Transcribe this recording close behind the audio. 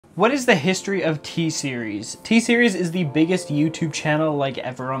What is the history of T-Series? T-Series is the biggest YouTube channel like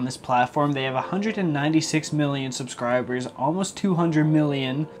ever on this platform. They have 196 million subscribers, almost 200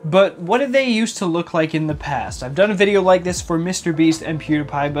 million. But what did they used to look like in the past? I've done a video like this for Mr. Beast and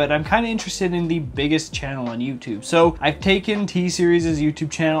PewDiePie, but I'm kind of interested in the biggest channel on YouTube. So I've taken T-Series'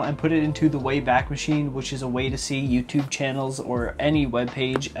 YouTube channel and put it into the Wayback machine, which is a way to see YouTube channels or any web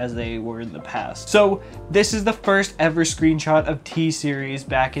page as they were in the past. So this is the first ever screenshot of T-Series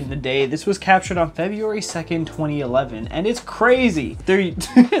back in the day. This was captured on February 2nd, 2011, and it's crazy. Their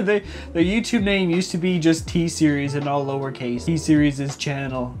YouTube name used to be just T-Series in all lowercase. T-Series'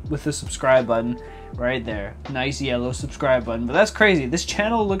 channel with the subscribe button right there. Nice yellow subscribe button, but that's crazy. This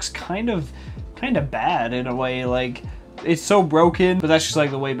channel looks kind of bad in a way, like it's so broken, but that's just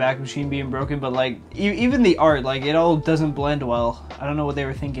like the Wayback machine being broken. But like even the art, like it all doesn't blend well. I don't know what they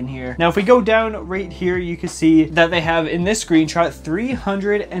were thinking here. Now if we go down right here, you can see that they have in this screenshot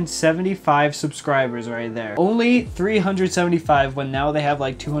 375 subscribers right there. Only 375 when now they have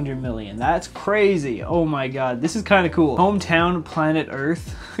like 200 million. That's crazy. Oh my god, this is kind of cool. Hometown, planet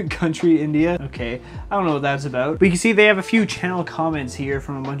Earth, country India. Okay, I don't know what that's about. But you can see they have a few channel comments here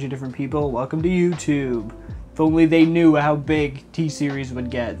from a bunch of different people. Welcome to YouTube. If only they knew how big T-Series would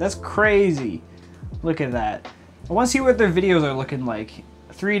get. That's crazy. Look at that. I want to see what their videos are looking like.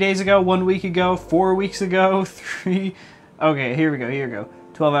 3 days ago, 1 week ago, 4 weeks ago, 3... Okay, here we go.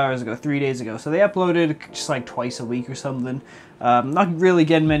 12 hours ago, 3 days ago. So they uploaded just like twice a week or something. Not really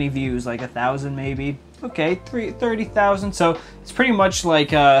getting many views, like 1,000 maybe. Okay, 30,000. So it's pretty much like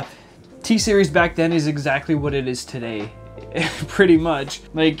T-Series back then is exactly what it is today. Pretty much.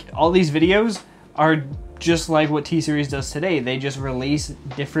 Like all these videos are just like what T-Series does today. They just release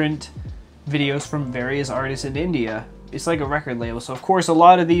different videos from various artists in India. It's like a record label. So of course a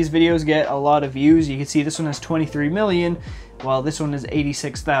lot of these videos get a lot of views. You can see this one has 23 million, while this one is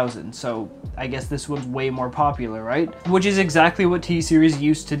 86,000. So I guess this one's way more popular, right? Which is exactly what T-Series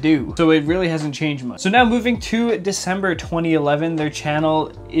used to do. So it really hasn't changed much. So now moving to December 2011, their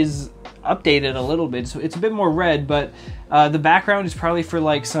channel is updated a little bit. So it's a bit more red, but the background is probably for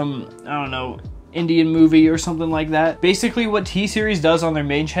like some, I don't know, Indian movie or something like that. Basically what T-Series does on their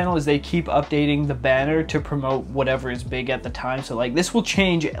main channel is they keep updating the banner to promote whatever is big at the time. So like this will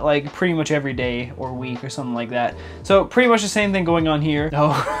change like pretty much every day or week or something like that. So pretty much the same thing going on here.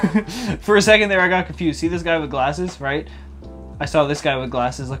 Oh, for a second there I got confused. See this guy with glasses, right? I saw this guy with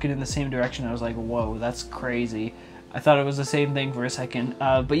glasses looking in the same direction. I was like, whoa, that's crazy. I thought it was the same thing for a second,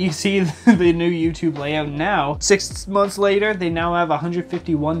 but you see the new YouTube layout now. 6 months later, they now have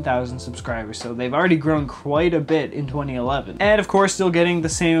 151,000 subscribers, so they've already grown quite a bit in 2011. And of course, still getting the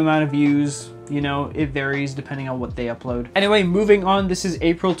same amount of views. You know, it varies depending on what they upload. Anyway, moving on, this is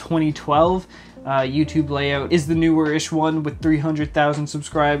April 2012. YouTube layout is the newer-ish one with 300,000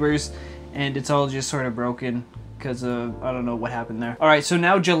 subscribers, and it's all just sort of broken because of, I don't know what happened there. All right, so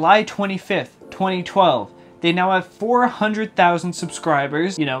now July 25th, 2012. They now have 400,000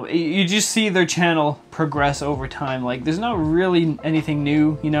 subscribers. You know, you just see their channel progress over time. Like, there's not really anything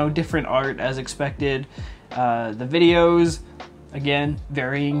new, you know, different art as expected. The videos, again,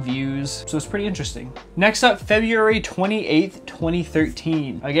 varying views. So it's pretty interesting. Next up, February 28th,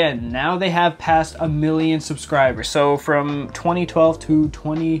 2013. Again, now they have passed 1 million subscribers. So from 2012 to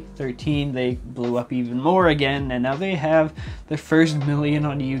 2013, they blew up even more again. And now they have their first million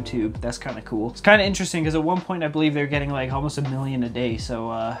on YouTube. That's kind of cool. It's kind of interesting because at one point, I believe they're getting like almost 1 million a day. So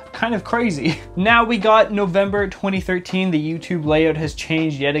kind of crazy. Now we got November 2013. The YouTube layout has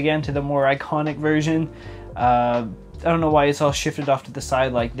changed yet again to the more iconic version. I don't know why it's all shifted off to the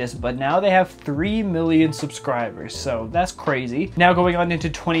side like this, but now they have 3 million subscribers, so that's crazy. Now going on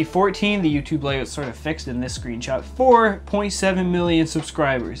into 2014, the YouTube layout sort of fixed in this screenshot, 4.7 million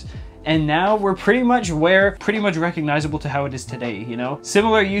subscribers. And now we're pretty much recognizable to how it is today, you know?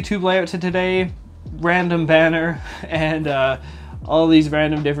 Similar YouTube layout to today, random banner, and all these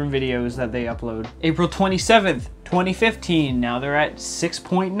random different videos that they upload. April 27th, 2015, now they're at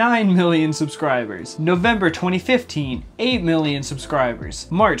 6.9 million subscribers. November 2015, 8 million subscribers.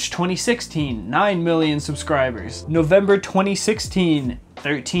 March 2016, 9 million subscribers. November 2016,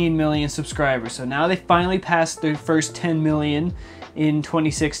 13 million subscribers. So now they finally passed their first 10 million in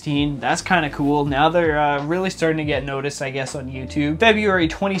 2016. That's kind of cool. Now they're really starting to get noticed, I guess, on YouTube. February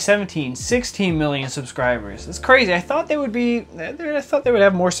 2017, 16 million subscribers. That's crazy. I thought they would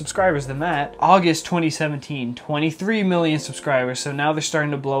have more subscribers than that. August 2017, 23 million subscribers. So now they're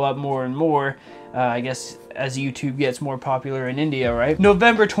starting to blow up more and more. I guess as YouTube gets more popular in India, right?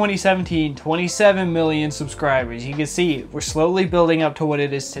 November 2017, 27 million subscribers. You can see we're slowly building up to what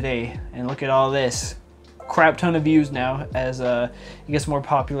it is today. And look at all this. crap ton of views now as it gets more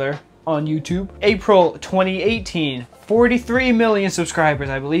popular on YouTube. April 2018, 43 million subscribers.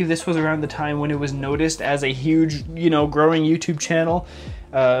 I believe this was around the time when it was noticed as a huge, you know, growing YouTube channel.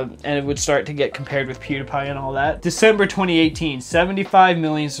 And it would start to get compared with PewDiePie and all that. December 2018, 75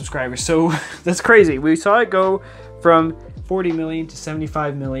 million subscribers. So that's crazy. We saw it go from 40 million to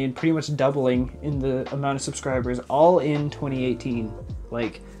 75 million, pretty much doubling in the amount of subscribers, all in 2018.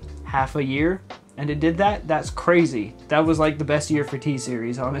 Like half a year. And it did that? That's crazy. That was like the best year for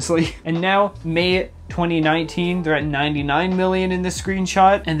T-Series, honestly. And now, May 2019, they're at 99 million in this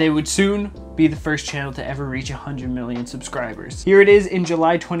screenshot, and they would soon be the first channel to ever reach 100 million subscribers. Here it is in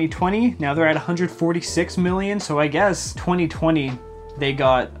July 2020. Now they're at 146 million, so I guess 2020 they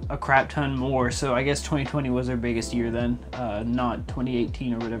got a crap ton more, so I guess 2020 was their biggest year then, not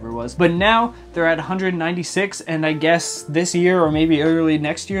 2018 or whatever it was. But now they're at 196, and I guess this year or maybe early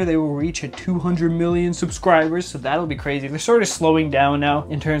next year they will reach a 200 million subscribers, so that'll be crazy. They're sort of slowing down now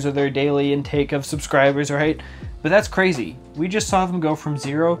in terms of their daily intake of subscribers, right? But that's crazy. We just saw them go from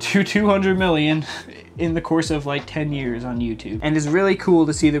 0 to 200 million in the course of like 10 years on YouTube. And it's really cool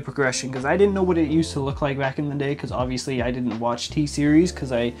to see the progression, because I didn't know what it used to look like back in the day, because obviously I didn't watch T-Series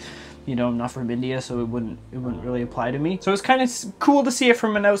because you know, I'm not from India, so it wouldn't really apply to me. So it's kind of cool to see it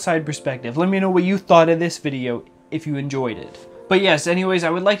from an outside perspective. Let me know what you thought of this video if you enjoyed it. But yes, anyways, I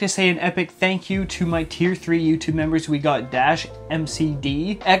would like to say an epic thank you to my tier 3 YouTube members. We got Dash,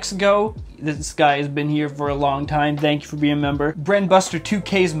 MCD, XGO. This guy has been here for a long time. Thank you for being a member.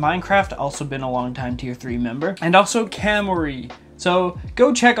 Brenbuster2K's Minecraft, also been a long time tier 3 member. And also Camry. So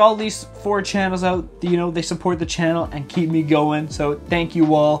go check all these 4 channels out. You know, they support the channel and keep me going. So thank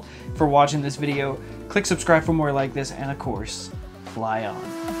you all for watching this video. Click subscribe for more like this, and of course, fly on.